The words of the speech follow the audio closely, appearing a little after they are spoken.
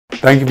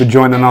Thank you for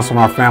joining us on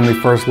our Family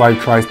First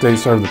Life Tri-State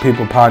Serve the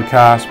People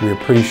podcast. We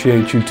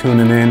appreciate you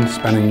tuning in,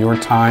 spending your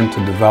time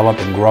to develop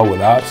and grow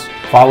with us.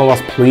 Follow us,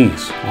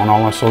 please, on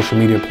all our social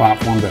media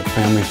platforms at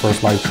Family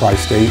First Life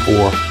Tri-State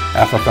or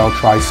FFL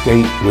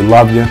Tri-State. We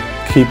love you.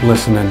 Keep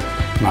listening,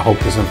 and I hope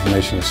this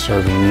information is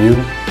serving you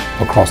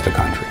across the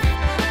country.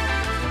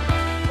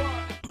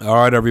 All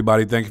right,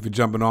 everybody. Thank you for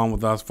jumping on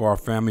with us for our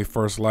Family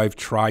First Life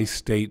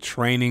Tri-State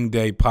Training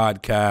Day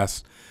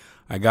podcast.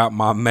 I got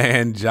my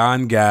man,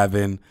 John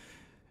Gavin,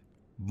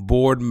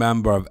 board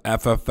member of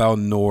FFL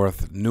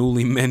North,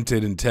 newly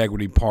minted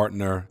integrity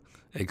partner.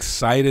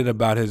 Excited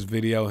about his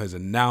video, his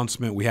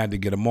announcement. We had to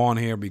get him on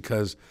here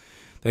because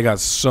they got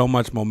so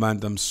much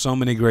momentum, so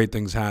many great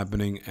things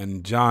happening.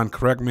 And John,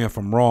 correct me if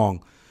I'm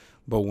wrong,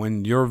 but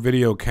when your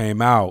video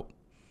came out,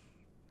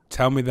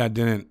 tell me that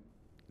didn't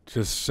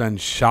just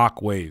send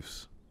shock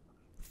waves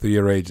through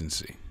your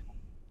agency.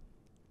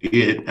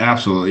 It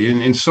absolutely,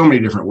 in so many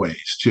different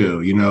ways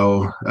too. You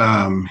know,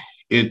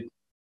 it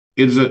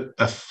is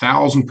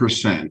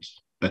 1,000%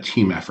 a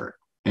team effort,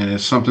 and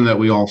it's something that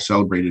we all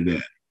celebrated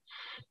in.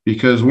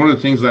 Because one of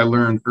the things I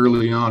learned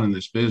early on in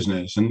this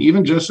business, and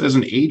even just as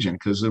an agent,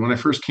 because when I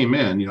first came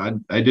in, you know,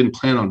 I didn't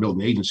plan on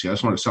building an agency. I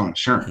just wanted to sell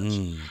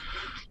insurance.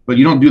 But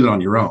you don't do that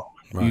on your own.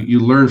 Right. You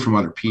learn from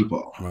other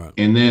people. Right.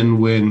 And then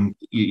when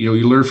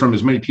you learn from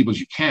as many people as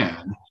you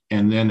can,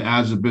 and then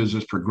as the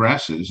business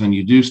progresses and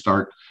you do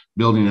start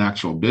building an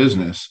actual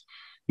business,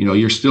 you know,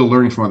 you're still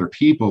learning from other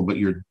people, but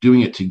you're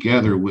doing it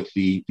together with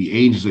the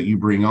agents that you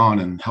bring on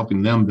and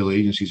helping them build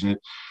agencies.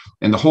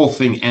 And the whole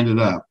thing ended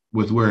up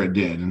with where it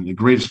did, and the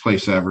greatest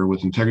place ever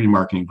with Integrity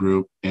Marketing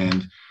Group,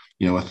 and,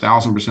 you know,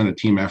 1,000% a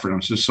team effort. I'm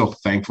just so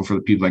thankful for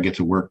the people I get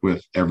to work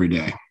with every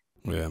day.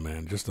 Yeah,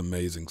 man, just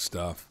amazing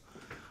stuff.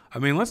 I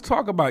mean, let's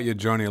talk about your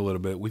journey a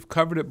little bit. We've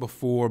covered it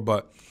before,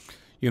 but,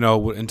 you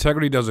know,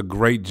 Integrity does a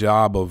great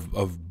job of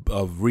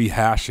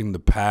rehashing the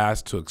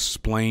past to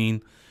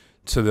explain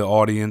to the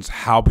audience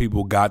how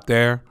people got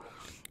there.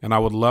 And I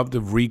would love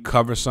to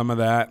recover some of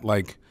that.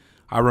 Like,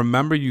 I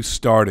remember you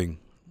starting,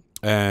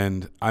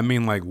 and I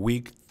mean, like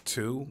week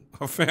 2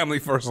 of Family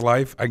First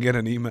Life, I get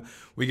an email.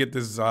 We get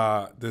this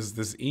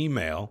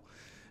email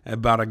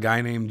about a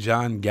guy named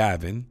John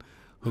Gavin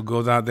who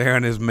goes out there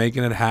and is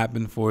making it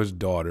happen for his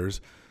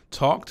daughters.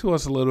 Talk to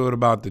us a little bit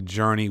about the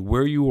journey,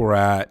 where you were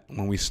at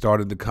when we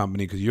started the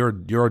company, because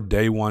you're a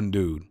day one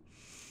dude,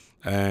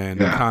 and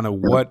kind of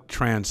what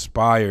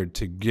transpired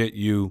to get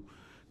you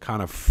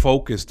kind of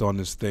focused on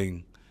this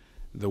thing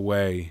the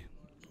way,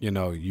 you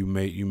know, you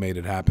made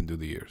it happen through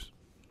the years.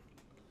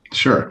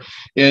 Sure.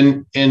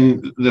 And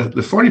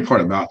the funny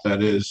part about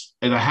that is,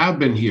 and I have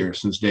been here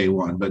since day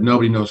one, but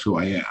nobody knows who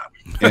I am.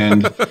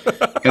 And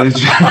it's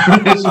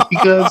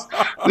because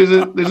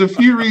there's a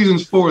few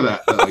reasons for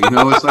that, though. You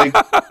know, it's like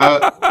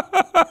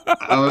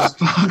I was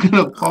talking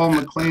to Paul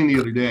McLean the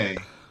other day,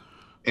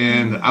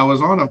 and I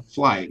was on a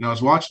flight and I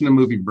was watching the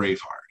movie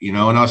Braveheart, you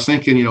know, and I was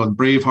thinking, you know,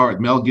 Braveheart,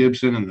 Mel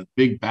Gibson and the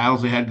big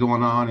battles they had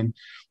going on. And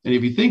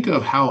if you think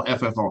of how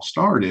FFL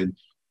started,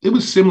 it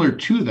was similar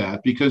to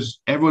that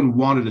because everyone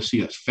wanted to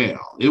see us fail.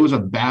 It was a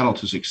battle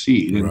to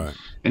succeed.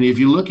 And if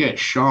you look at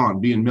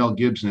Sean being Mel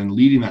Gibson and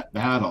leading that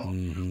battle,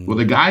 well,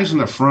 the guys in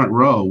the front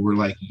row were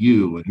like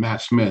you and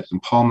Matt Smith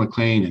and Paul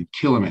McLean and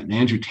Killiman and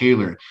Andrew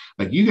Taylor.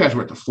 Like, you guys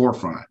were at the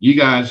forefront. You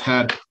guys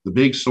had the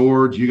big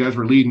swords. You guys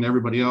were leading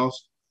everybody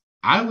else.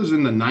 I was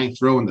in the 9th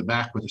row in the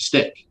back with a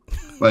stick.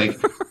 Like,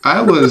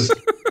 I was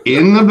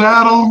in the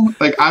battle,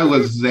 like I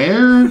was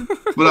there,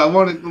 but I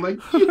wanted, like,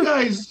 you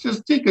guys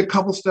just take a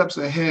couple steps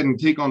ahead and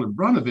take on the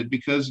brunt of it,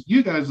 because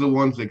you guys are the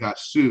ones that got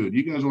sued.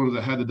 You guys are the ones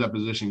that had the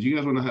depositions. You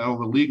guys want to have all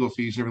the legal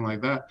fees and everything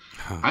like that.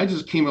 I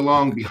just came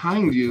along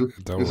behind you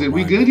and said,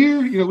 we good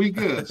here? You know, we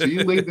good. So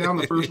you laid down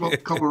the first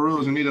couple of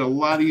rows and made it a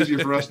lot easier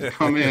for us to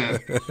come in,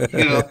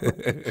 you know.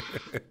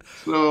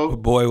 So,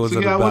 boy, was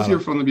it I was here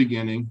from the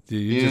beginning.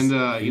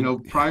 You know,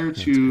 prior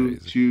to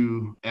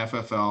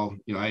FFL,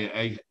 you know,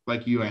 I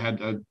like you, I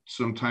had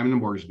some time in the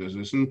mortgage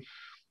business, and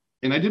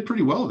I did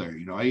pretty well there.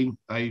 You know, I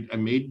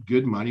made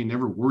good money,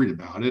 never worried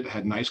about it. I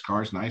had nice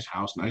cars, nice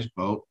house, nice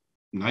boat,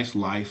 nice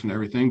life and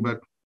everything, but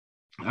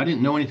I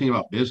didn't know anything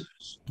about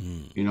business.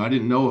 You know, I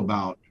didn't know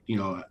about, you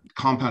know,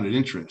 compounded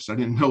interest. I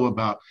didn't know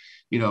about,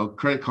 you know,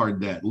 credit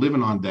card debt,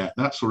 living on debt,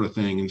 that sort of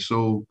thing. And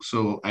so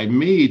I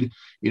made,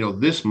 you know,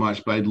 this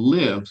much, but I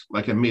lived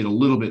like I made a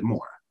little bit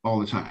more all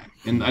the time.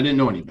 And I didn't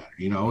know any better,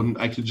 you know, and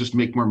I could just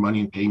make more money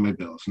and pay my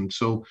bills. And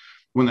so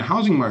when the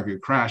housing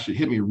market crashed, it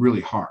hit me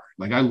really hard.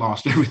 Like, I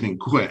lost everything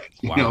quick.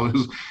 Wow. You know,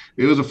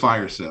 it was a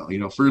fire sale. You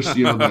know, first,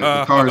 you know,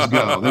 the cars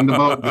go, then the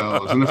boat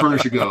goes, and the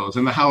furniture goes,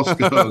 and the house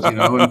goes. You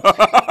know, and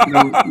you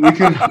know,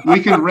 we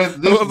can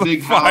rent this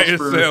big house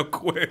for sale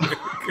quick.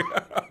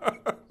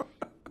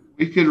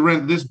 We could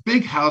rent this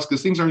big house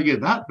because things aren't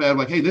getting that bad.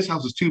 Like, hey, this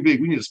house is too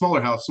big. We need a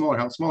smaller house.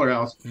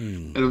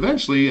 And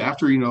eventually,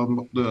 after, you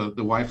know,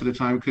 the wife at the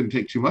time couldn't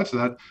take too much of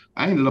that,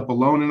 I ended up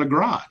alone in a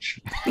garage.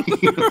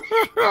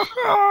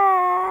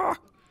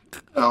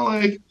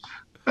 Like,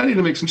 I need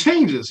to make some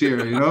changes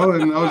here, you know.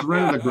 And I was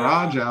renting the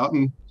garage out,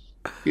 and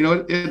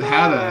it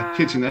had a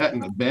kitchenette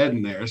and a bed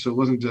in there, so it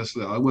wasn't just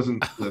it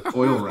wasn't with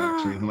oil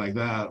racks or anything like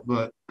that.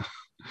 But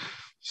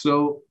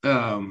so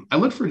I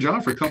looked for a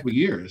job for a couple of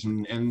years,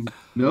 and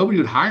nobody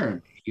would hire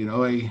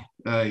me.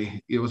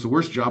 It was the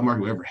worst job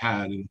market we ever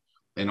had,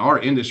 and our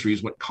industry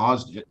is what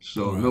caused it.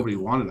 So Right. nobody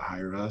wanted to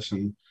hire us,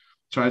 and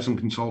tried some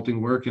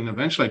consulting work, and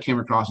eventually I came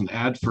across an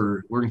ad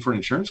for working for an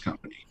insurance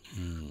company.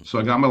 Mm. So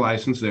I got my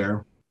license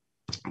there,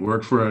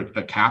 worked for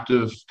a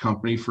captive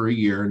company for a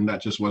year, and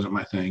that just wasn't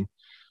my thing.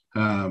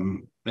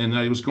 And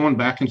I was going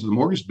back into the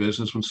mortgage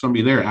business when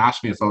somebody there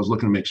asked me if I was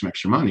looking to make some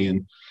extra money,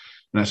 and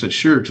I said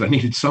sure, because I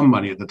needed some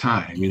money at the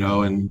time,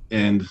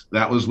 and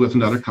that was with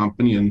another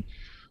company, and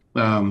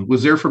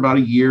was there for about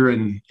a year,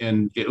 and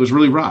it was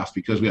really rough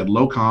because we had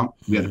low comp,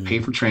 we had to pay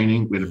for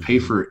training, we had to pay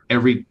for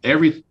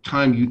every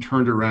time you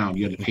turned around,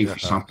 you had to pay for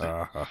something.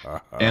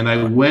 And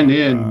I went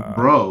in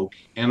broke,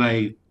 and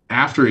I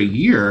after a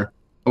year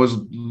I was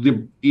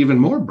even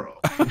more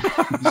broke.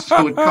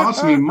 So it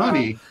cost me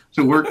money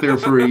to work there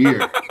for a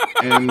year,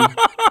 and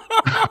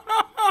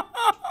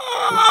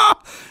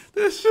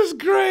This is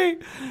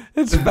great.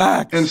 It's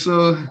facts. and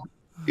so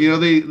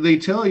they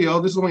tell you, oh,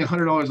 this is only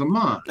 $100 a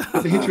month,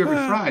 but they hit you every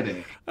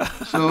Friday.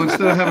 So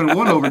instead of having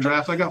one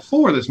overdraft, I got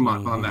four this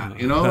month on that,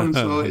 and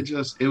so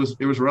it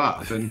was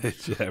rough, and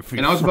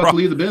I was about to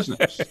leave the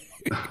business.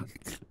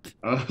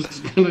 I was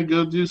gonna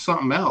go do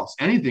something else,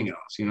 anything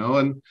else,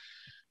 and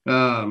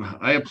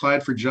I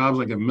applied for jobs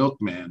like a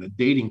milkman, a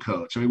dating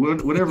coach. I mean,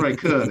 whatever I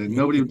could, and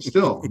nobody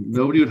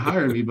would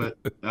hire me. But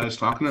I was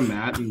talking to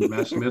Matt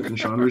Smith and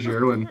Sean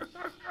Ruggiero,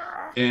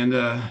 and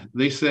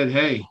they said,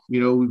 hey,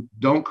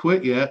 don't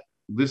quit yet.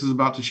 This is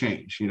about to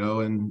change,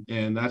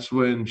 and that's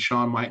when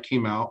Sean Mike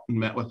came out and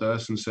met with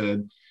us and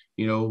said,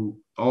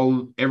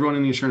 everyone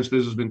in the insurance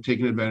business has been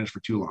taking advantage for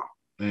too long,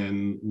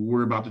 and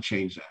we're about to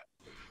change that.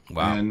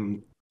 Wow.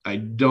 And I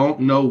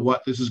don't know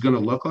what this is going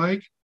to look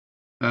like.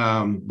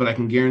 But I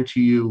can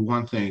guarantee you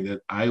one thing,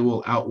 that I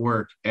will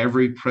outwork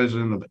every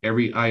president of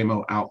every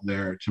IMO out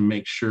there to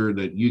make sure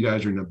that you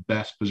guys are in the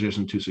best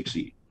position to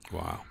succeed.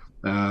 Wow.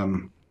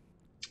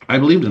 I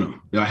believed in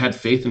him. I had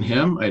faith in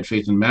him. I had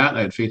faith in Matt.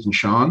 I had faith in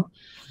Sean.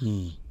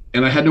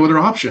 And I had no other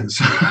options.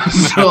 so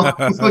I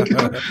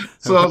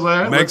was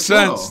like, makes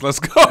sense. Let's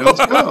go.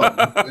 Let's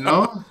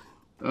go.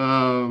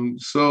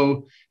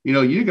 So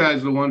you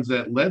guys are the ones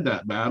that led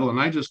that battle, and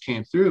I just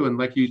came through. And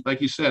like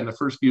you said, in the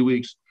first few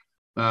weeks,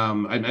 I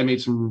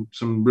made some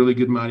really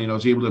good money, and I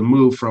was able to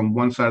move from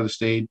one side of the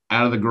state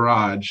out of the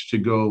garage to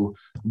go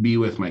be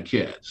with my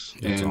kids.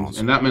 That's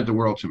awesome. And that meant the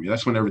world to me.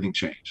 That's when everything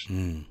changed.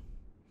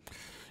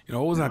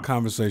 What was that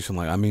conversation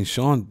like? I mean,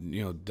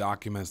 Sean,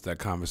 documents that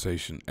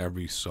conversation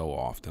every so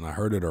often. I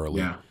heard it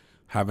early. Yeah.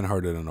 Haven't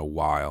heard it in a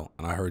while,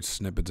 and I heard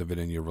snippets of it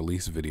in your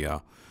release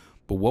video.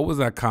 But what was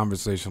that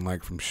conversation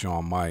like from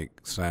Sean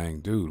Mike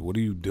saying, dude, what are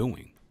you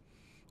doing?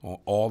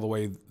 All the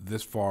way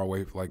this far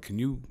away? Like, can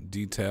you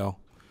detail?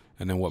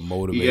 And then what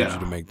motivated you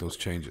to make those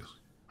changes?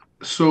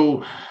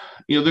 So,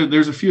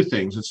 there's a few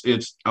things.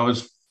 I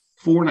was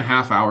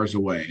 4.5 hours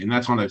away, and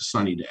that's on a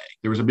sunny day.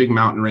 There was a big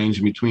mountain range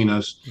in between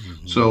us.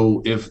 Mm-hmm.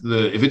 So if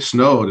it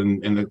snowed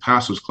and the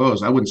pass was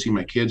closed, I wouldn't see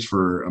my kids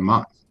for a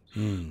month.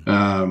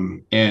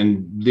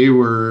 And they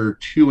were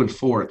 2 and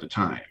 4 at the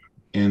time.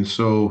 And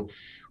so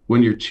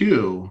when you're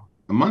 2,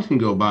 a month can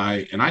go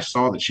by, and I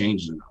saw the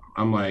changes in them.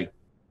 I'm like,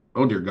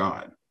 oh dear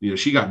God,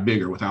 she got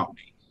bigger without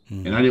me.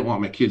 And I didn't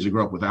want my kids to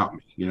grow up without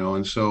me,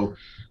 and so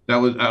I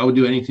would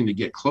do anything to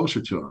get closer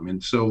to them.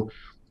 And so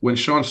when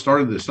Sean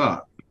started this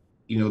up,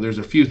 there's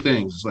a few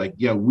things. It's like,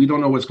 yeah, we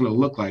don't know what it's going to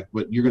look like,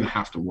 but you're going to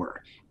have to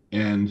work.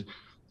 And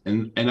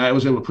I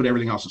was able to put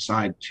everything else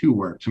aside to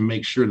work, to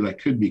make sure that I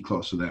could be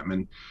close to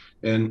them.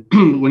 And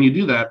when you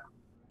do that,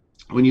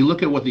 when you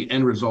look at what the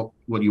end result,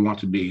 what you want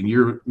to be, and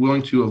you're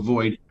willing to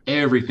avoid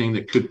everything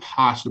that could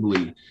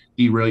possibly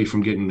derail you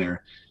from getting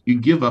there, you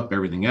give up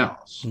everything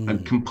else. I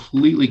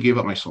completely gave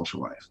up my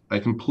social life. I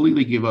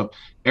completely gave up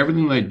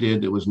everything that I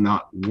did that was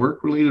not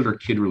work related or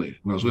kid related.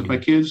 When I was with my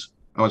kids,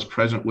 I was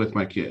present with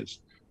my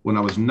kids. When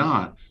I was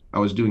not, I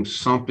was doing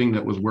something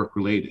that was work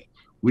related.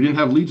 We didn't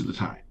have leads at the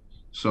time.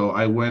 So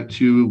I went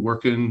to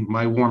work in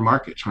my warm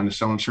market, trying to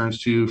sell insurance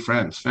to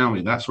friends,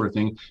 family, that sort of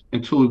thing,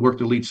 until we worked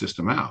the lead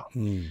system out.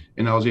 And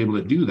I was able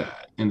to do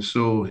that. And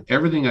so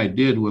everything I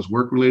did was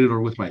work related or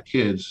with my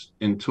kids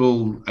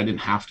until I didn't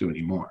have to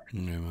anymore.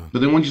 But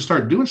then once you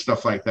start doing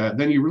stuff like that,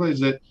 then you realize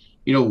that,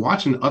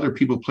 watching other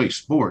people play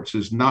sports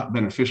is not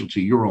beneficial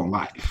to your own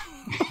life.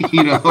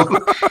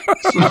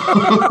 So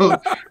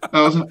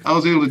I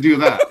was able to do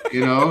that.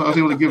 I was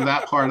able to give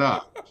that part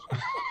up.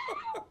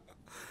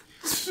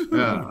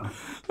 Yeah.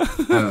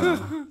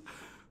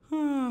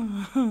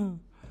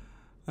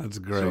 That's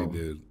great,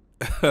 dude.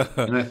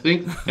 And I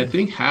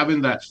think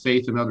having that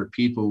faith in other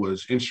people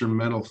was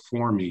instrumental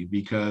for me,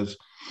 because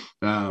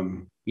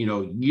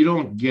you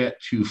don't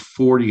get to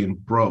 40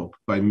 and broke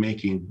by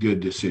making good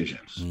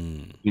decisions.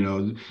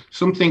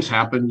 Some things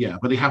happen,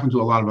 but they happen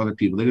to a lot of other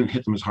people. They didn't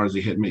hit them as hard as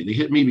they hit me. They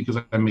hit me because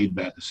I made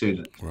bad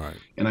decisions. Right.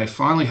 And I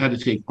finally had to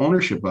take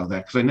ownership of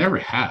that, because I never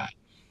had.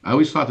 I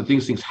always thought that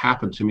things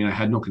happened to me and I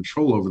had no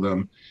control over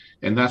them.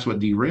 And that's what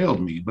derailed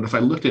me. But if I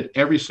looked at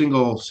every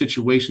single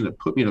situation that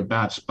put me in a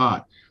bad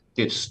spot,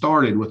 it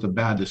started with a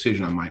bad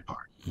decision on my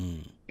part.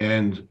 Mm.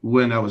 And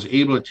when I was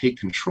able to take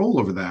control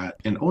over that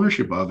and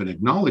ownership of it,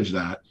 acknowledge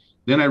that,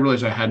 then I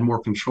realized I had more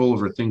control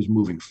over things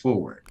moving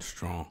forward.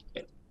 Strong.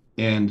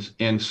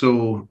 And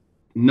so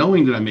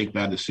knowing that I make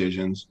bad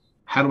decisions,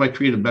 how do I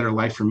create a better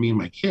life for me and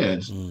my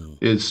kids? Mm.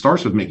 It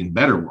starts with making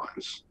better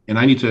ones. And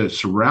I need to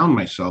surround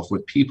myself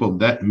with people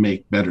that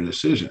make better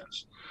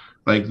decisions.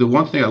 Like the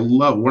one thing I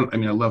love, I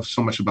love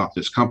so much about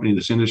this company,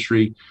 this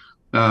industry,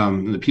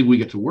 and the people we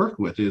get to work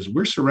with is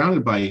we're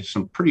surrounded by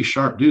some pretty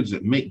sharp dudes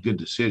that make good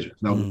decisions.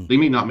 Now, they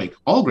may not make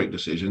all great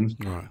decisions,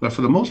 Right. but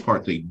for the most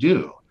part, they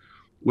do.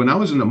 When I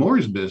was in the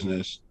mortgage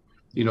business,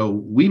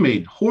 we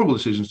made horrible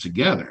decisions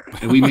together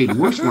and we made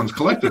worse ones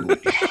collectively.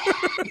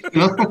 you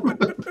know?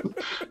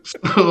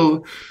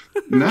 So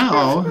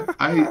now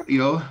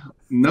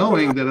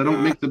knowing that I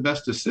don't make the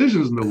best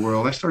decisions in the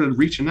world, I started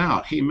reaching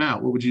out. Hey,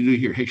 Matt, what would you do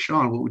here? Hey,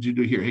 Sean, what would you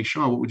do here? Hey,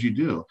 Sean, what would you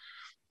do?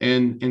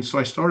 And so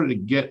I started to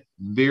get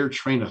their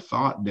train of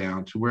thought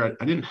down to where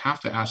I didn't have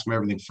to ask them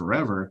everything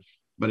forever,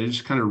 but it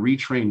just kind of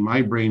retrained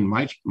my brain,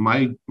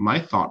 my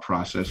thought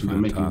process into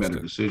making better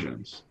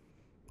decisions.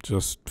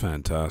 Just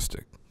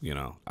fantastic.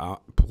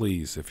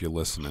 Please, if you're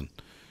listening,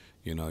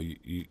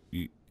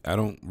 I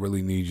don't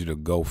really need you to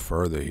go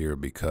further here,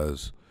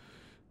 because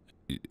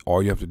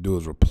all you have to do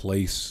is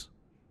replace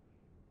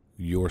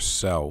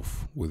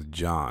yourself with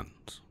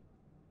John's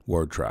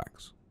word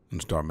tracks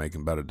and start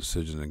making better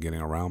decisions and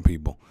getting around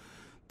people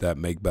that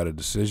make better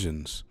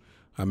decisions.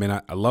 I mean,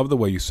 I love the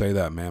way you say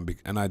that, man.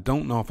 And I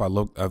don't know if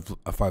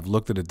I've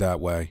looked at it that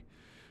way,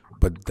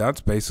 but that's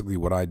basically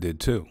what I did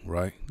too,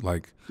 right?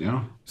 Like,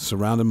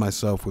 surrounding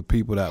myself with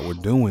people that were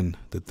doing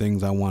the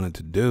things I wanted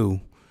to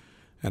do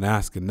and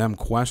asking them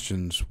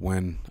questions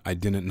when I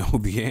didn't know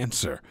the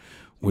answer,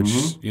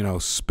 which,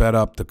 sped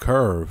up the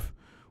curve,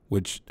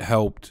 which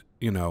helped,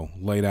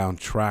 lay down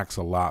tracks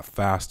a lot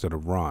faster to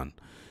run.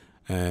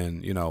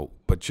 And,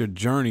 but your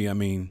journey, I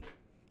mean,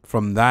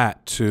 from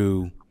that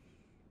to,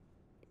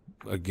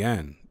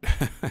 again,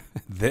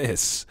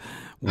 this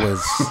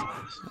was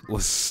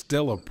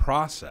still a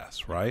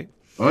process, right?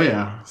 Oh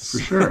yeah, for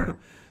sure.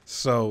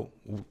 So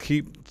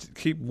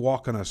keep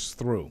walking us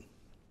through.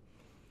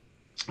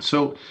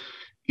 So,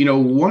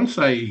 once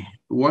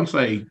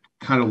I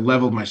kind of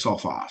leveled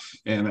myself off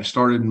and I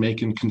started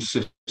making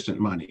consistent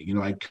money,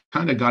 I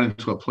kind of got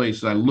into a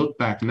place that I look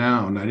back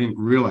now and I didn't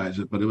realize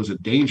it, but it was a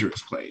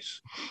dangerous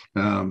place.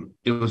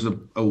 It was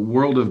a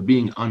world of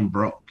being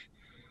unbroke.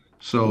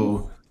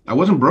 So I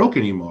wasn't broke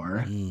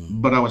anymore,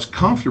 but I was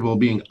comfortable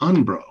being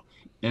unbroke.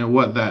 And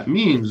what that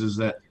means is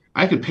that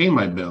I could pay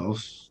my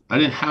bills. I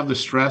didn't have the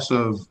stress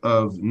of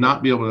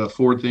not be able to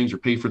afford things or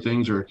pay for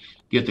things or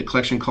get the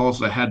collection calls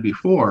that I had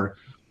before.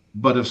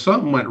 But if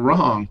something went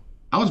wrong,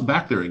 I was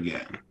back there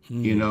again,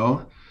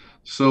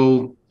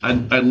 So I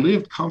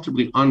lived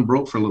comfortably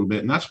unbroke for a little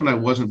bit. And that's when I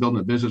wasn't building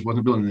a business,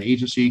 wasn't building an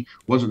agency,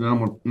 wasn't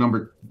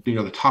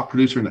the top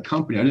producer in the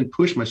company. I didn't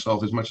push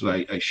myself as much as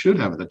I should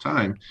have at the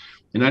time.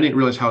 And I didn't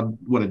realize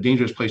what a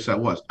dangerous place that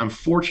was. I'm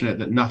fortunate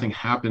that nothing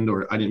happened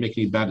or I didn't make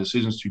any bad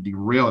decisions to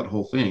derail that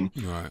whole thing.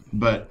 Right.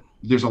 But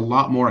there's a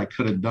lot more I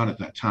could have done at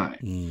that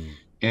time.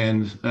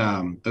 And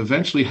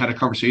eventually had a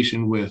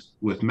conversation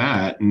with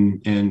Matt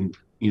and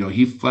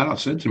he flat out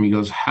said to me, he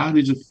goes, how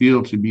does it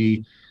feel to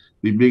be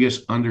the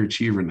biggest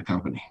underachiever in the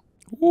company?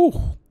 Ooh.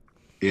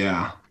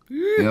 Yeah.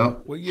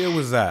 Yep. What year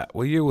was that?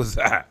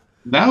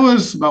 That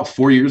was about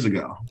 4 years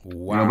ago.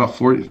 Wow. About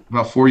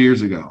 4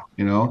 years ago,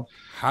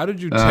 How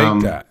did you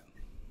take that?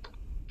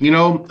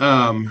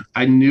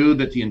 I knew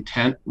that the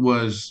intent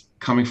was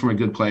coming from a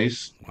good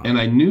place. Wow. And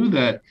I knew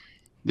that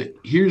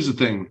here's the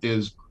thing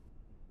is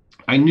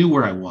I knew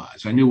where I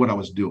was. I knew what I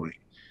was doing.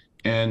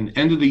 And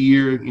end of the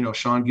year,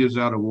 Sean gives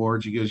out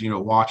awards. He gives, a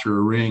watch or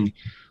a ring.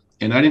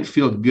 And I didn't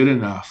feel good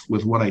enough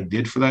with what I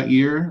did for that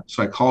year.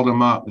 So I called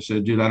him up and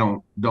said, dude, I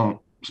don't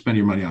spend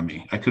your money on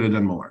me. I could have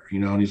done more,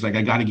 and he's like,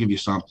 I got to give you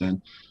something.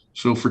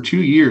 So for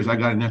 2 years, I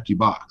got an empty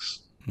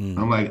box.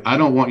 I'm like, I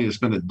don't want you to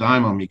spend a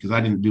dime on me because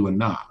I didn't do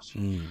enough.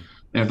 And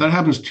if that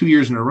happens 2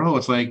 years in a row,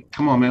 it's like,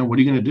 come on, man, what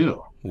are you going to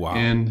do? Wow.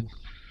 And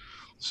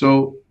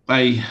so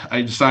I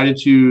decided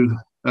to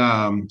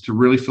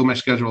really fill my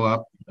schedule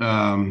up,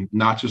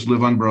 not just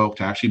live unbroke,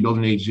 to actually build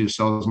an agency to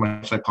sell as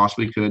much as I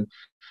possibly could.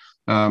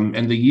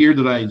 And the year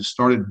that I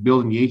started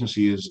building the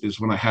agency is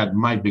when I had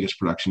my biggest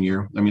production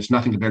year. I mean, it's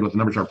nothing compared to what the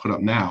numbers are put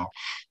up now.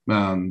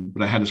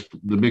 But I had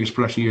the biggest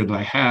production year that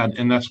I had,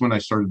 and that's when I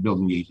started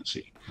building the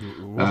agency.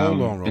 Well,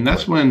 hold on, and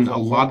that's when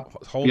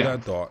hold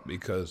that thought,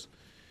 because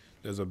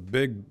there's a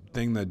big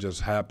thing that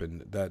just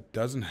happened that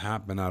doesn't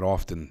happen that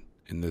often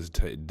in this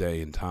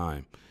day and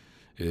time.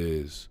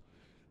 Is,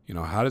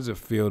 how does it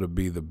feel to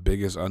be the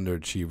biggest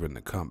underachiever in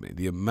the company?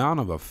 The amount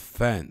of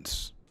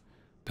offense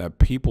that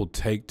people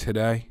take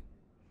today,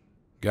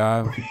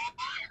 guy,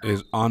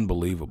 is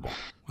unbelievable.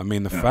 I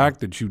mean, the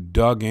fact that you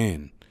dug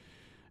in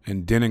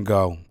and didn't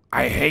go,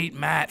 I hate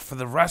Matt for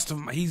the rest of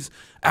my, he's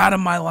out of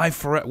my life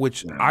forever,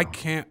 which I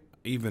can't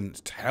even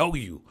tell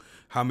you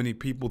how many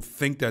people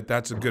think that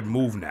that's a good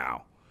move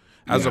now,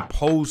 as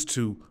opposed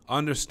to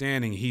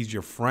understanding he's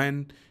your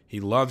friend, he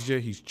loves you,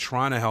 he's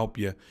trying to help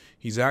you.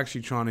 He's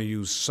actually trying to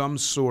use some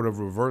sort of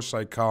reverse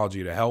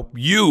psychology to help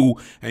you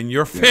and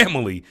your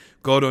family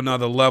go to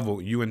another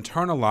level. You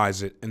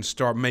internalize it and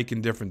start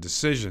making different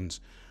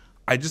decisions.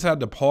 I just had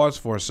to pause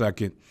for a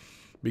second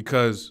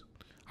because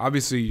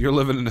obviously you're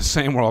living in the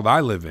same world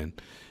I live in,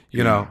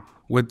 you know,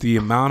 with the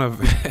amount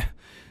of,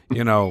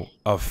 you know,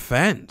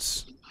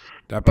 offense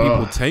that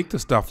people take to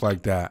stuff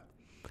like that.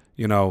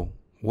 You know,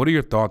 what are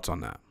your thoughts on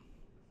that?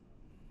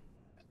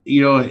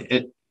 You know,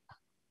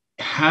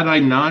 had I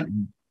not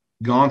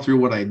gone through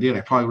what I did,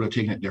 I probably would have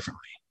taken it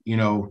differently. You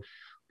know,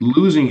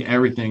 losing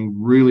everything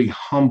really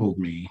humbled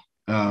me,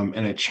 and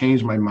it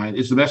changed my mind.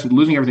 It's the best.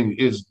 Losing everything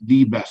is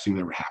the best thing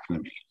that ever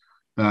happened to me,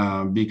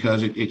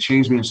 because it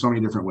changed me in so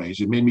many different ways.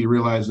 It made me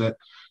realize that,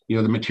 you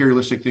know, the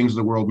materialistic things of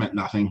the world meant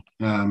nothing.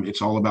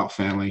 It's all about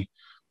family.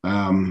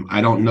 I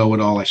don't know it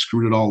all. I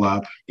screwed it all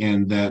up,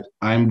 and that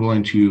I'm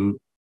going to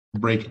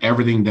break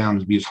everything down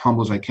to be as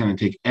humble as I can and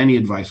take any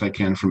advice I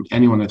can from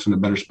anyone that's in a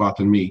better spot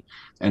than me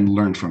and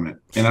learn from it.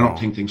 And I don't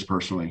take things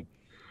personally.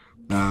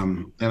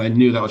 And I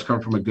knew that was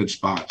coming from a good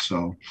spot.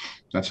 So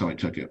that's how I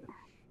took it.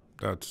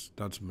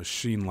 That's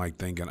machine-like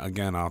thinking.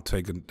 Again, I'll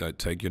take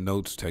your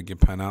notes, take your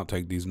pen out,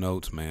 take these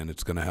notes, man.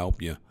 It's going to help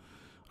you.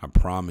 I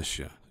promise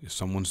you. If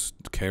someone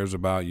cares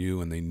about you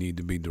and they need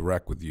to be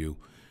direct with you,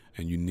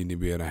 and you need to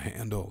be able to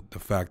handle the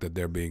fact that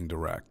they're being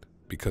direct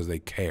because they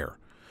care,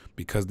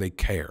 because they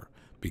care.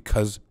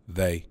 Because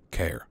they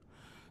care.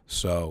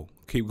 So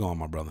keep going,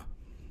 my brother.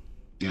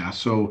 Yeah.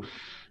 So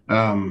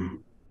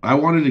I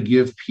wanted to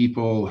give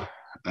people,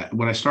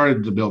 when I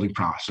started the building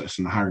process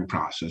and the hiring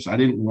process, I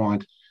didn't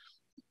want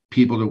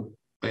people to,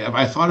 if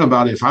I thought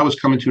about it, if I was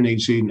coming to an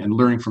agency and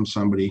learning from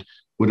somebody,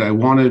 would I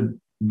want to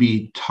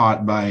be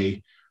taught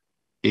by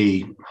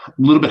a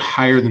little bit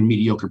higher than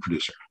mediocre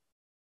producer?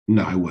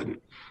 No, I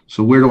wouldn't.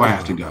 So where do I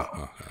have to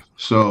go?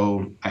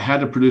 So I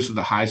had to produce at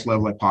the highest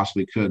level I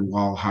possibly could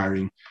while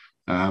hiring.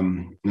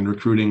 And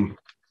recruiting.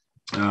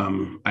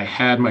 I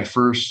had my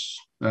first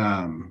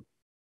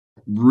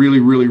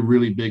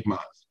really big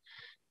month,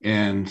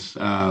 and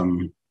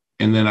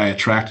then I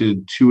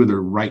attracted two of the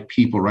right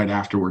people right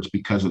afterwards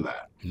because of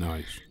that.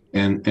 Nice.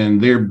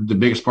 And they're the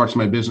biggest parts of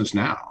my business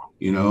now,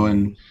 you know.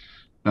 And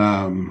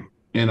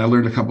I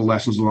learned a couple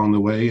lessons along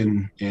the way,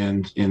 and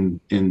in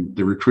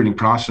the recruiting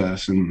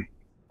process, and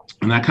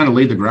that kind of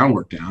laid the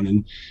groundwork down.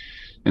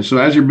 And so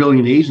as you're building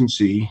an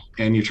agency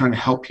and you're trying to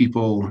help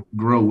people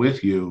grow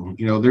with you,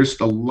 you know, there's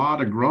a lot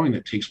of growing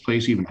that takes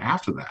place even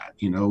after that.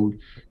 You know,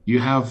 you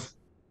have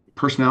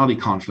personality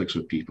conflicts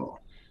with people.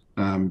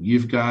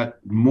 You've got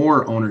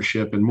more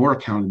ownership and more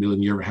accountability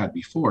than you ever had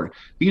before.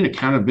 Being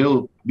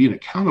accountable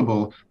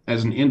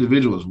as an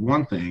individual is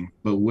one thing,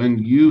 but when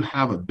you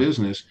have a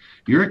business,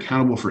 you're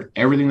accountable for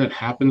everything that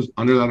happens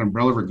under that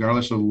umbrella,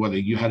 regardless of whether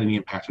you had any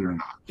impact on it or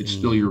not. It's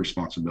still your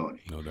responsibility.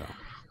 No doubt.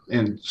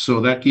 And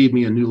so that gave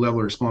me a new level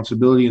of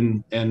responsibility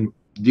and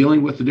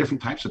dealing with the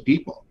different types of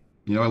people.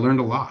 You know, I learned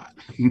a lot.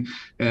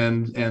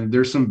 and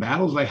there's some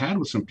battles I had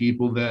with some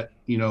people that,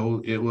 you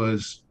know, it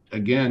was,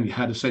 again, you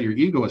had to set your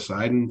ego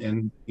aside.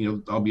 And you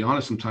know, I'll be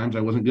honest, sometimes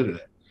I wasn't good at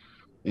it.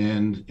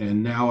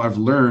 And now I've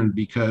learned,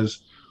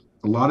 because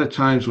a lot of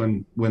times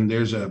when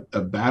there's a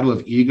battle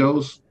of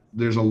egos,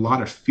 there's a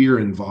lot of fear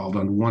involved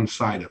on one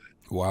side of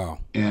it. Wow.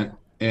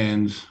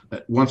 And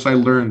once I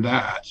learned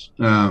that,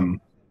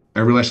 I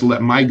realized to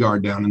let my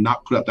guard down and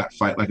not put up that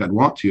fight like I'd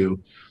want to,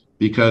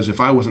 because if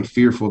I wasn't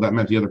fearful, that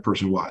meant the other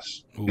person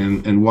was.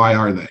 And why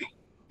are they?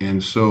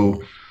 And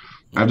so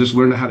I've just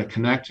learned how to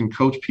connect and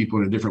coach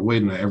people in a different way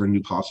than I ever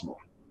knew possible.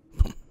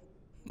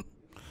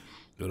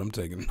 Dude, I'm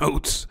taking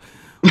notes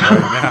right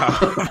now.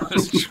 I'm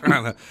just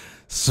trying to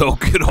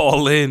soak it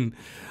all in.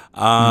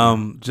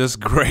 Just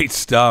great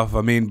stuff.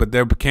 I mean, but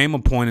there became a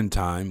point in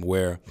time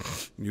where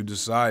you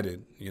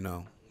decided, you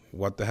know,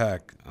 what the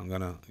heck, I'm going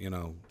to, you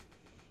know,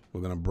 we're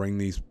going to bring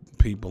these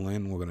people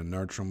in. We're going to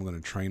nurture them. We're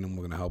going to train them.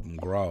 We're going to help them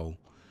grow.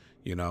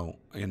 You know,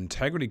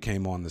 Integrity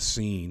came on the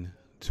scene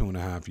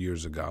 2.5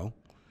 years ago.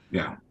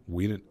 Yeah.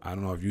 I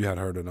don't know if you had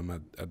heard of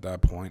them at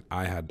that point.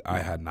 I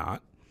had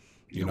not.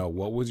 You know,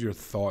 what was your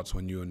thoughts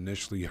when you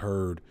initially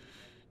heard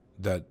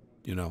that,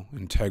 you know,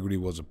 Integrity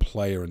was a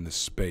player in this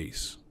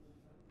space?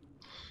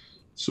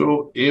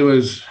 So it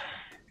was,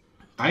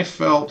 I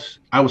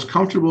was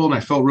comfortable and I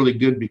felt really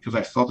good because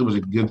I felt it was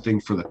a good thing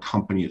for the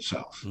company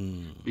itself.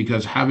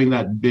 Because having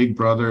that big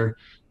brother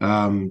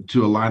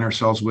to align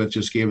ourselves with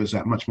just gave us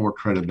that much more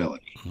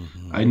credibility.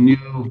 I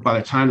knew by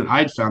the time that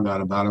I'd found out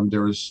about him,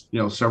 there was, you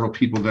know, several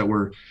people that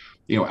were,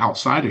 you know,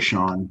 outside of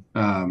Sean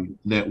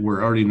that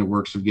were already in the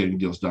works of getting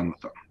deals done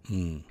with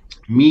them.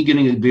 Me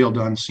getting a deal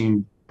done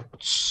seemed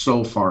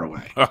so far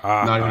away,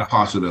 not even a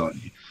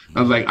possibility. I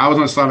was like, I was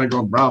on the side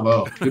going,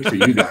 bravo, good for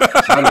you guys.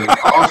 That is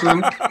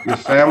awesome. Your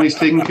family's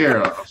taken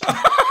care of.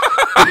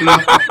 You know?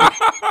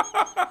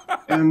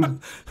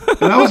 and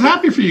I was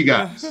happy for you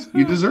guys.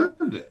 You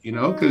deserved it,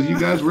 because you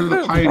guys were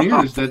the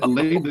pioneers that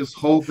laid this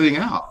whole thing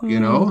out.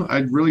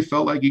 I really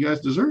felt like you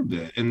guys deserved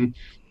it, and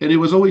it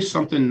was always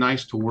something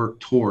nice to work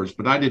towards.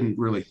 But I didn't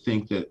really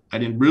think that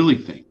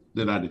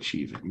I'd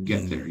achieve it and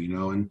get there.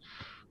 And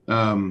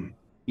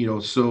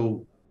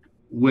so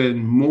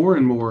when more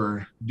and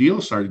more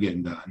deals started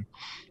getting done,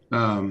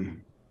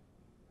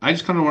 I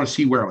just kind of want to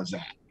see where I was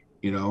at.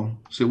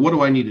 So what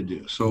do I need to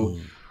do? So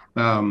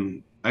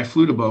I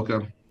flew to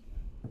Boca.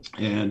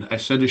 And I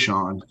said to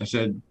Sean, I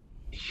said,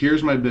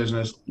 here's my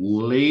business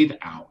laid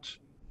out.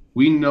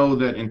 We know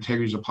that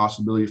integrity is a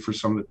possibility for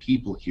some of the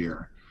people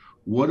here.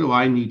 What do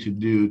I need to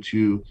do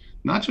to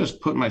not just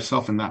put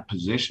myself in that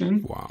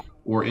position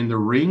or in the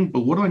ring,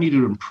 but what do I need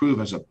to improve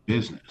as a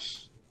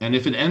business? And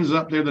if it ends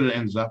up there, then it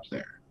ends up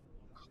there.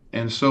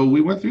 And so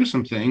we went through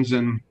some things,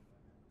 and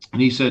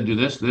he said, do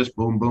this,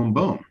 boom, boom,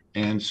 boom.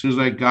 And as soon as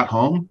I got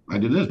home, I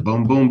did this,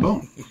 boom, boom,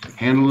 boom,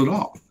 handled it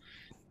all.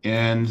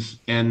 And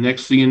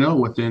next thing you know,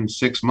 within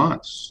 6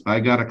 months, I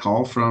got a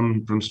call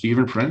from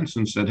Stephen Prince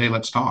and said, hey,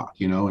 let's talk,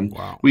 and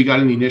we got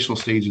in the initial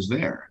stages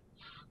there.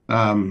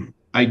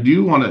 I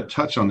do want to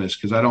touch on this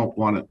because I don't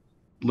want to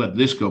let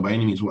this go by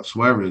any means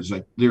whatsoever. It's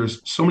like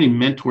there's so many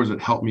mentors that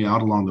helped me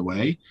out along the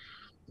way.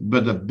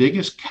 But the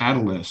biggest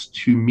catalyst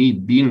to me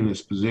being in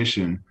this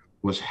position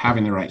was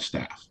having the right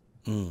staff.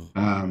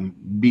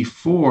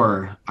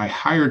 Before I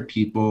hired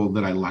people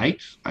that I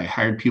liked, I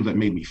hired people that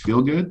made me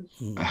feel good.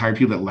 I hired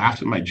people that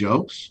laughed at my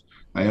jokes.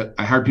 I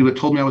hired people that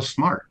told me I was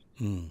smart.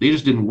 They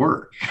just didn't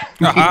work.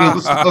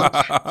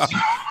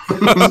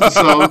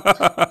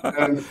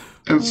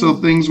 So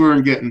things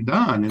weren't getting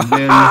done. And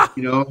then,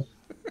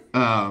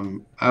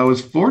 I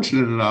was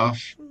fortunate enough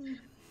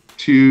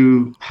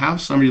to have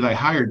somebody that I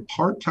hired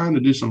part-time to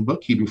do some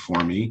bookkeeping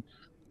for me.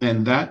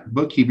 And that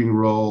bookkeeping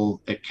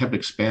role, it kept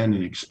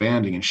expanding.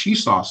 And she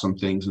saw some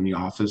things in the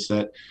office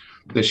that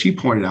she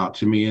pointed out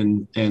to me.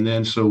 And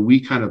then so we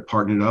kind of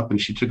partnered up,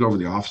 and she took over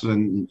the office.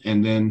 And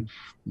then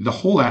the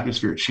whole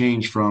atmosphere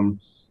changed from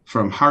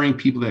hiring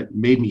people that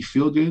made me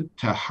feel good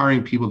to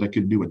hiring people that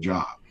could do a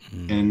job.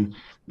 And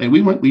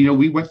we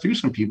went through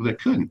some people that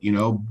couldn't,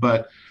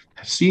 but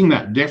seeing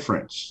that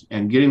difference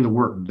and getting the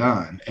work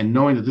done and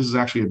knowing that this is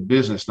actually a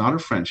business, not a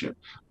friendship.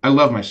 I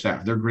love my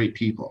staff. They're great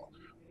people.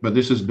 But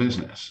this is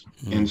business.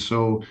 And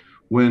so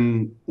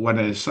when I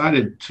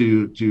decided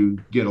to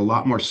get a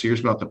lot more serious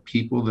about the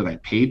people that I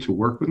paid to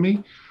work with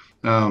me,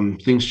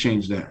 things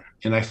changed there.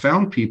 And I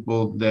found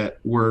people that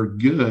were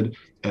good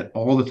at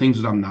all the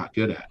things that I'm not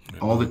good at,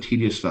 all the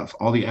tedious stuff,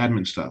 all the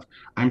admin stuff.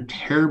 I'm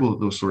terrible at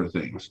those sort of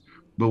things.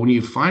 But when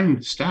you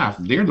find staff,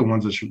 they're the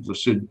ones that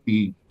should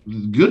be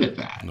good at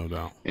that. No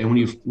doubt. And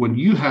when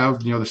you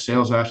have the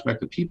sales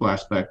aspect, the people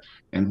aspect,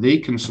 and they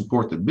can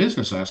support the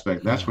business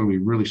aspect, that's when we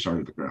really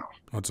started to grow.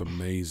 That's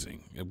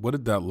amazing. What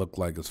did that look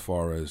like as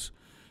far as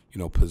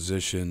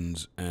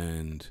positions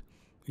and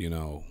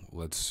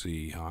let's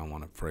see how I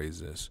want to phrase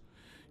this.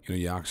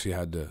 You actually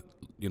had to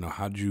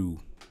how'd you,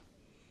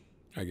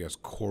 I guess,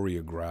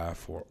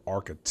 choreograph or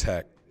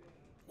architect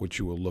what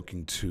you were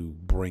looking to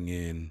bring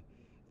in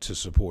to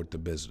support the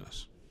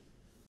business?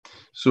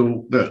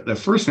 So the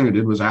first thing I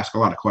did was ask a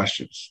lot of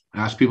questions.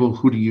 Ask people,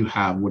 who do you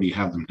have? What do you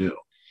have them do?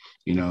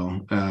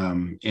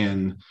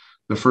 And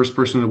the first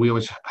person that we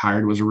always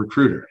hired was a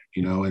recruiter,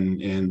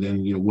 and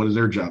then, what is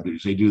their job? Do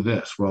they do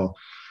this? Well,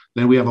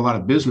 then we have a lot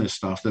of business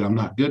stuff that I'm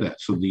not good at.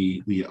 So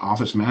the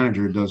office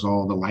manager does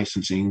all the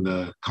licensing,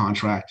 the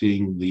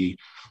contracting,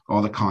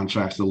 all the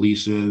contracts, the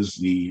leases,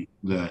 the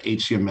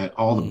HCM,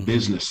 all the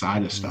business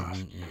side of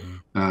stuff.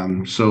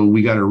 So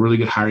we got a really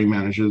good hiring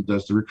manager that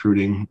does the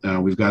recruiting.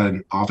 We've got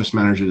an office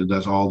manager that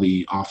does all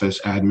the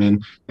office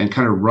admin and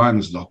kind of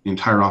runs the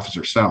entire office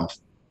herself.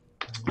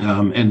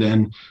 And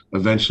then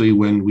eventually,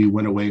 when we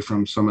went away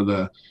from some of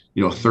the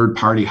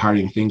third-party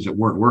hiring things that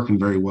weren't working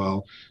very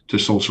well to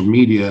social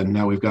media,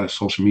 now we've got a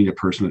social media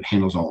person that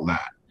handles all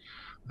that.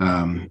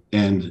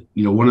 And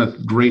one of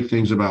the great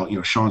things about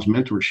Sean's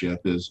mentorship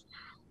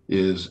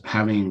is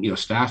having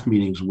staff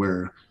meetings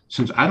where,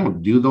 since I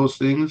don't do those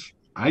things,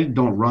 I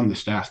don't run the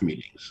staff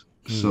meetings.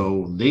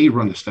 So they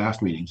run the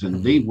staff meetings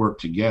and they work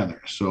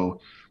together. So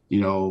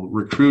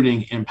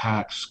recruiting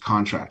impacts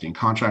contracting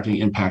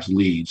impacts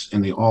leads,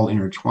 and they all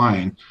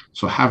intertwine.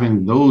 So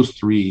having those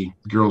three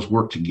girls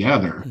work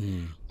together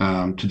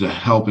to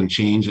help and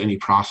change any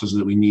processes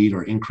that we need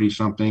or increase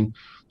something,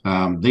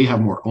 they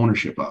have more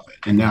ownership of it.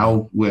 And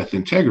now with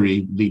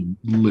integrity, they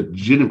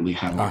legitimately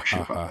have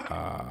ownership of it.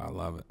 I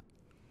love it.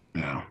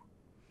 Yeah.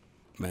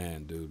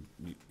 Man, dude.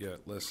 Yeah,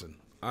 listen,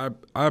 I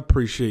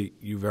appreciate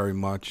you very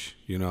much,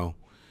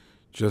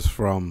 just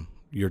from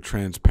your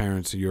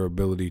transparency, your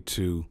ability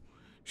to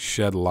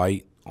shed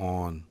light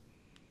on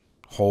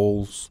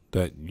holes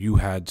that you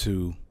had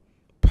to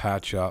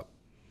patch up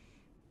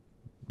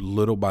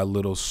little by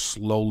little,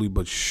 slowly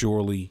but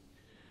surely,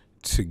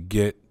 to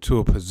get to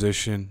a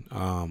position.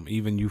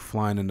 Even you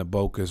flying into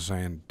Boca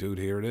saying, dude,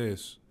 here it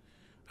is.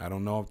 I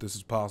don't know if this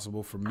is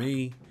possible for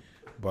me,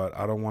 but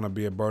I don't want to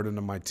be a burden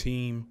to my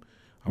team.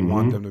 I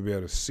want them to be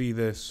able to see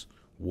this,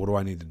 What do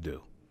I need to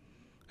do?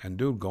 And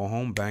dude, go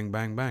home, bang,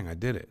 bang, bang. I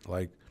did it.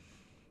 Like,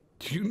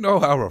 do you know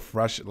how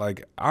refreshing?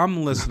 Like,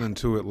 I'm listening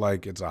to it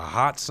like it's a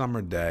hot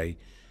summer day,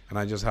 and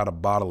I just had a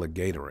bottle of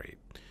Gatorade.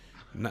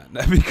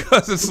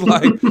 Because it's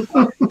like,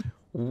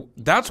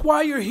 that's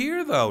why you're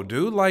here, though,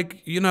 dude.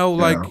 Like,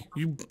 like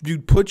you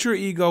put your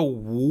ego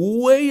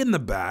way in the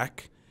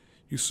back.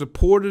 You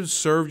supported,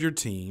 served your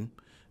team,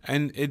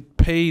 and it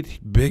paid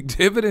big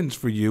dividends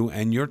for you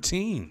and your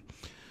team.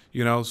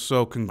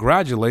 So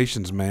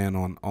congratulations, man,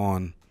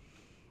 on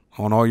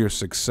all your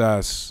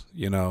success.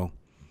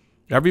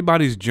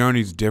 Everybody's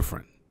journey's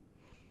different.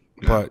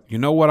 Yeah. But you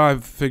know what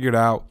I've figured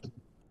out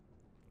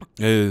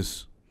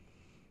is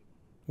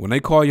when they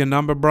call your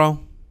number, bro,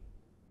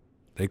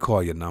 they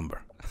call your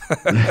number.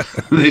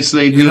 They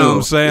say, you know what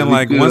I'm saying?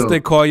 Like, once they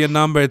call your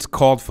number, it's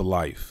called for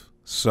life.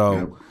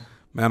 So,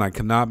 man, I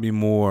cannot be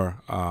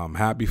more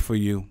happy for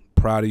you,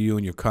 proud of you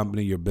and your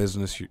company, your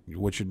business,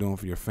 what you're doing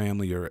for your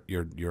family, your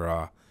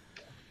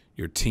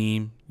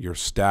team, your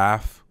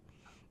staff.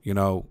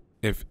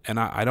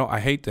 I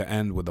hate to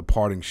end with a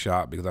parting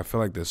shot because I feel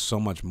like there's so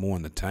much more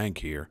in the tank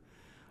here.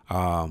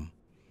 But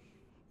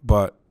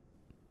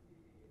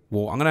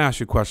I'm going to ask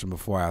you a question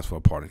before I ask for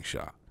a parting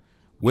shot.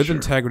 With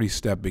Integrity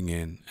stepping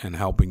in and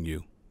helping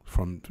you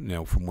from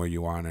where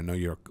you are, and I know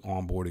you're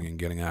onboarding and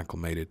getting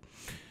acclimated.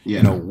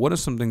 Yeah. What are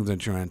some things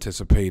that you're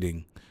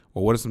anticipating,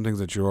 or what are some things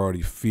that you're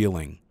already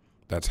feeling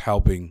that's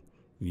helping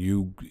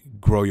you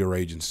grow your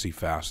agency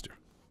faster?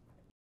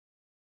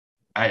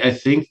 I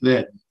think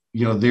that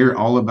they're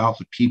all about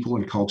the people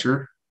and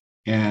culture,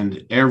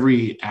 and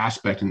every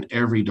aspect and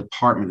every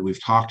department that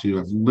we've talked to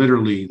have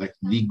literally like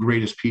the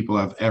greatest people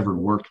I've ever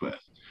worked with.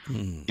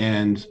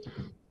 And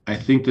I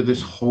think that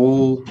this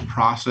whole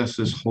process,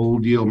 this whole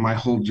deal, my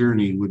whole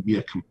journey would be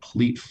a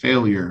complete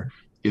failure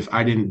if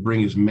I didn't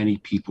bring as many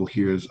people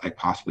here as I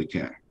possibly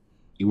can.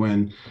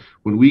 When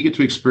we get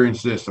to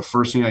experience this, the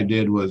first thing I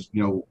did was,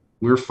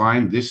 we're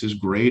fine. This is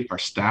great. Our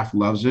staff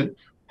loves it.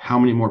 How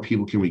many more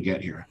people can we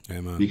get here?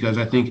 Amen. Because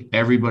I think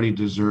everybody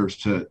deserves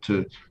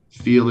to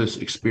feel this,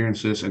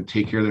 experience this, and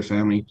take care of their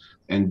family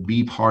and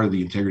be part of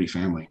the Integrity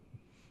family.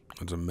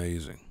 That's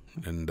amazing.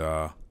 And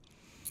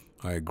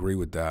I agree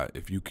with that.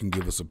 If you can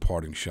give us a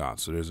parting shot.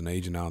 So there's an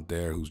agent out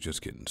there who's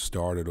just getting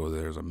started, or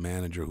there's a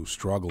manager who's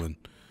struggling,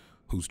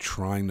 who's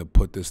trying to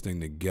put this thing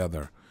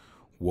together.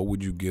 What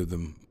would you give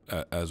them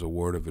as a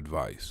word of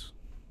advice?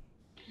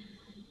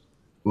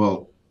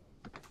 Well,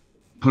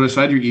 put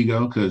aside your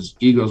ego, because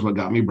ego is what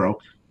got me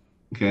broke.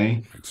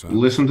 Okay.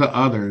 Listen to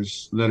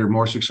others that are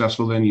more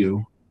successful than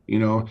you.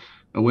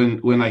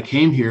 When I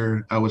came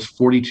here, I was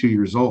 42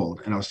 years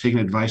old, and I was taking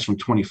advice from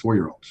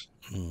 24-year-olds.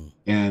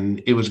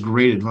 And it was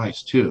great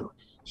advice too.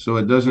 So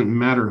it doesn't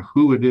matter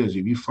who it is.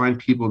 If you find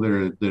people that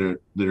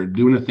are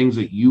doing the things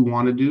that you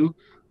want to do,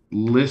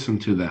 listen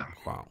to them.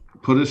 Wow.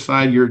 Put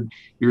aside your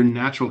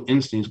natural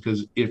instincts,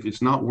 because if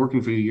it's not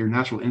working for you, your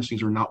natural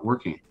instincts are not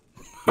working.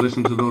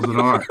 Listen to those that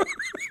are.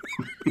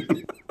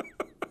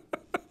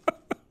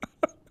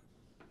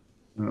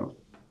 No.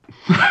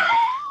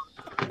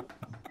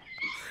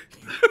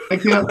 I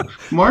can't.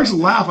 Mark's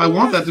laugh. I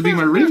want that to be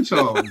my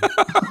ringtone.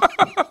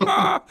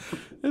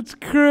 It's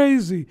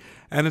crazy.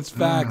 And it's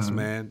facts,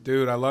 man.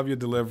 Dude, I love your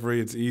delivery.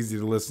 It's easy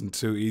to listen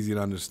to, easy to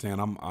understand.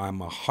 I'm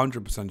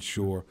 100%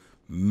 sure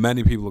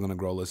many people are going to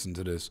grow listen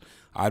to this.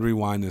 I'd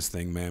rewind this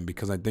thing, man,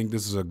 because I think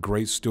this is a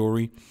great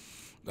story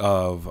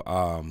of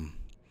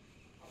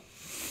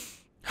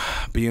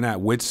being at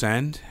wit's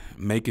end,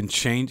 making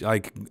change,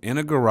 like in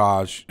a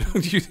garage.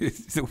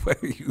 The way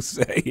you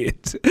say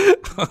it.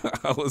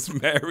 I was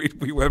married.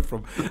 We went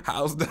from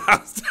house to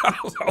house to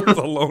house. I was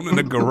alone in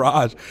a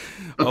garage.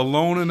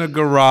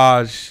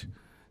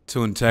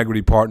 To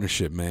Integrity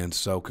Partnership, man.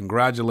 So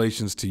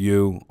congratulations to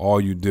you, all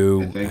you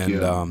do.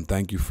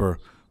 Thank you for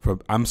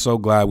I'm so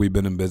glad we've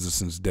been in business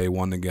since day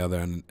one together,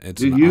 and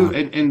it's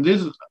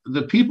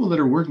the people that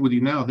are working with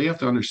you now, they have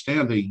to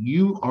understand that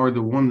you are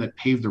the one that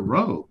paved the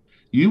road.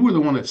 You were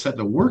the one that set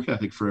the work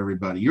ethic for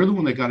everybody. You're the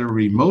one that got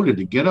everybody motivated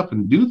to get up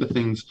and do the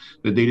things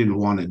that they didn't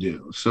want to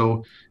do.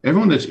 So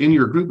everyone that's in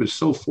your group is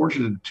so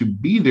fortunate to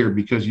be there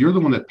because you're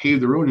the one that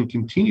paved the road and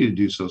continue to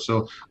do so.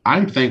 So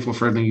I'm thankful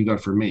for everything you've done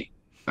for me.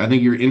 I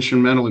think you're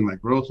instrumental in my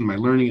growth and my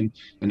learning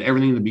and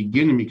everything in the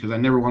beginning, because I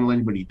never want to let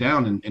anybody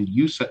down, and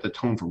you set the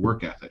tone for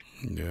work ethic.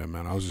 Yeah,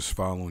 man. I was just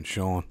following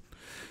Sean.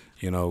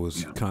 It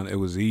was it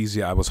was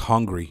easy. I was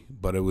hungry,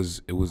 but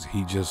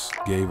he just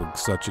gave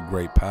such a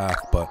great path.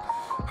 But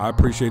I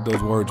appreciate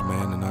those words,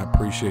 man, and I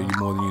appreciate you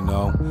more than you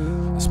know.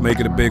 Let's make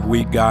it a big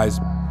week, guys.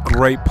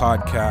 Great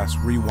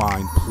podcast.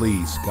 Rewind,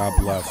 please. God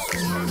bless.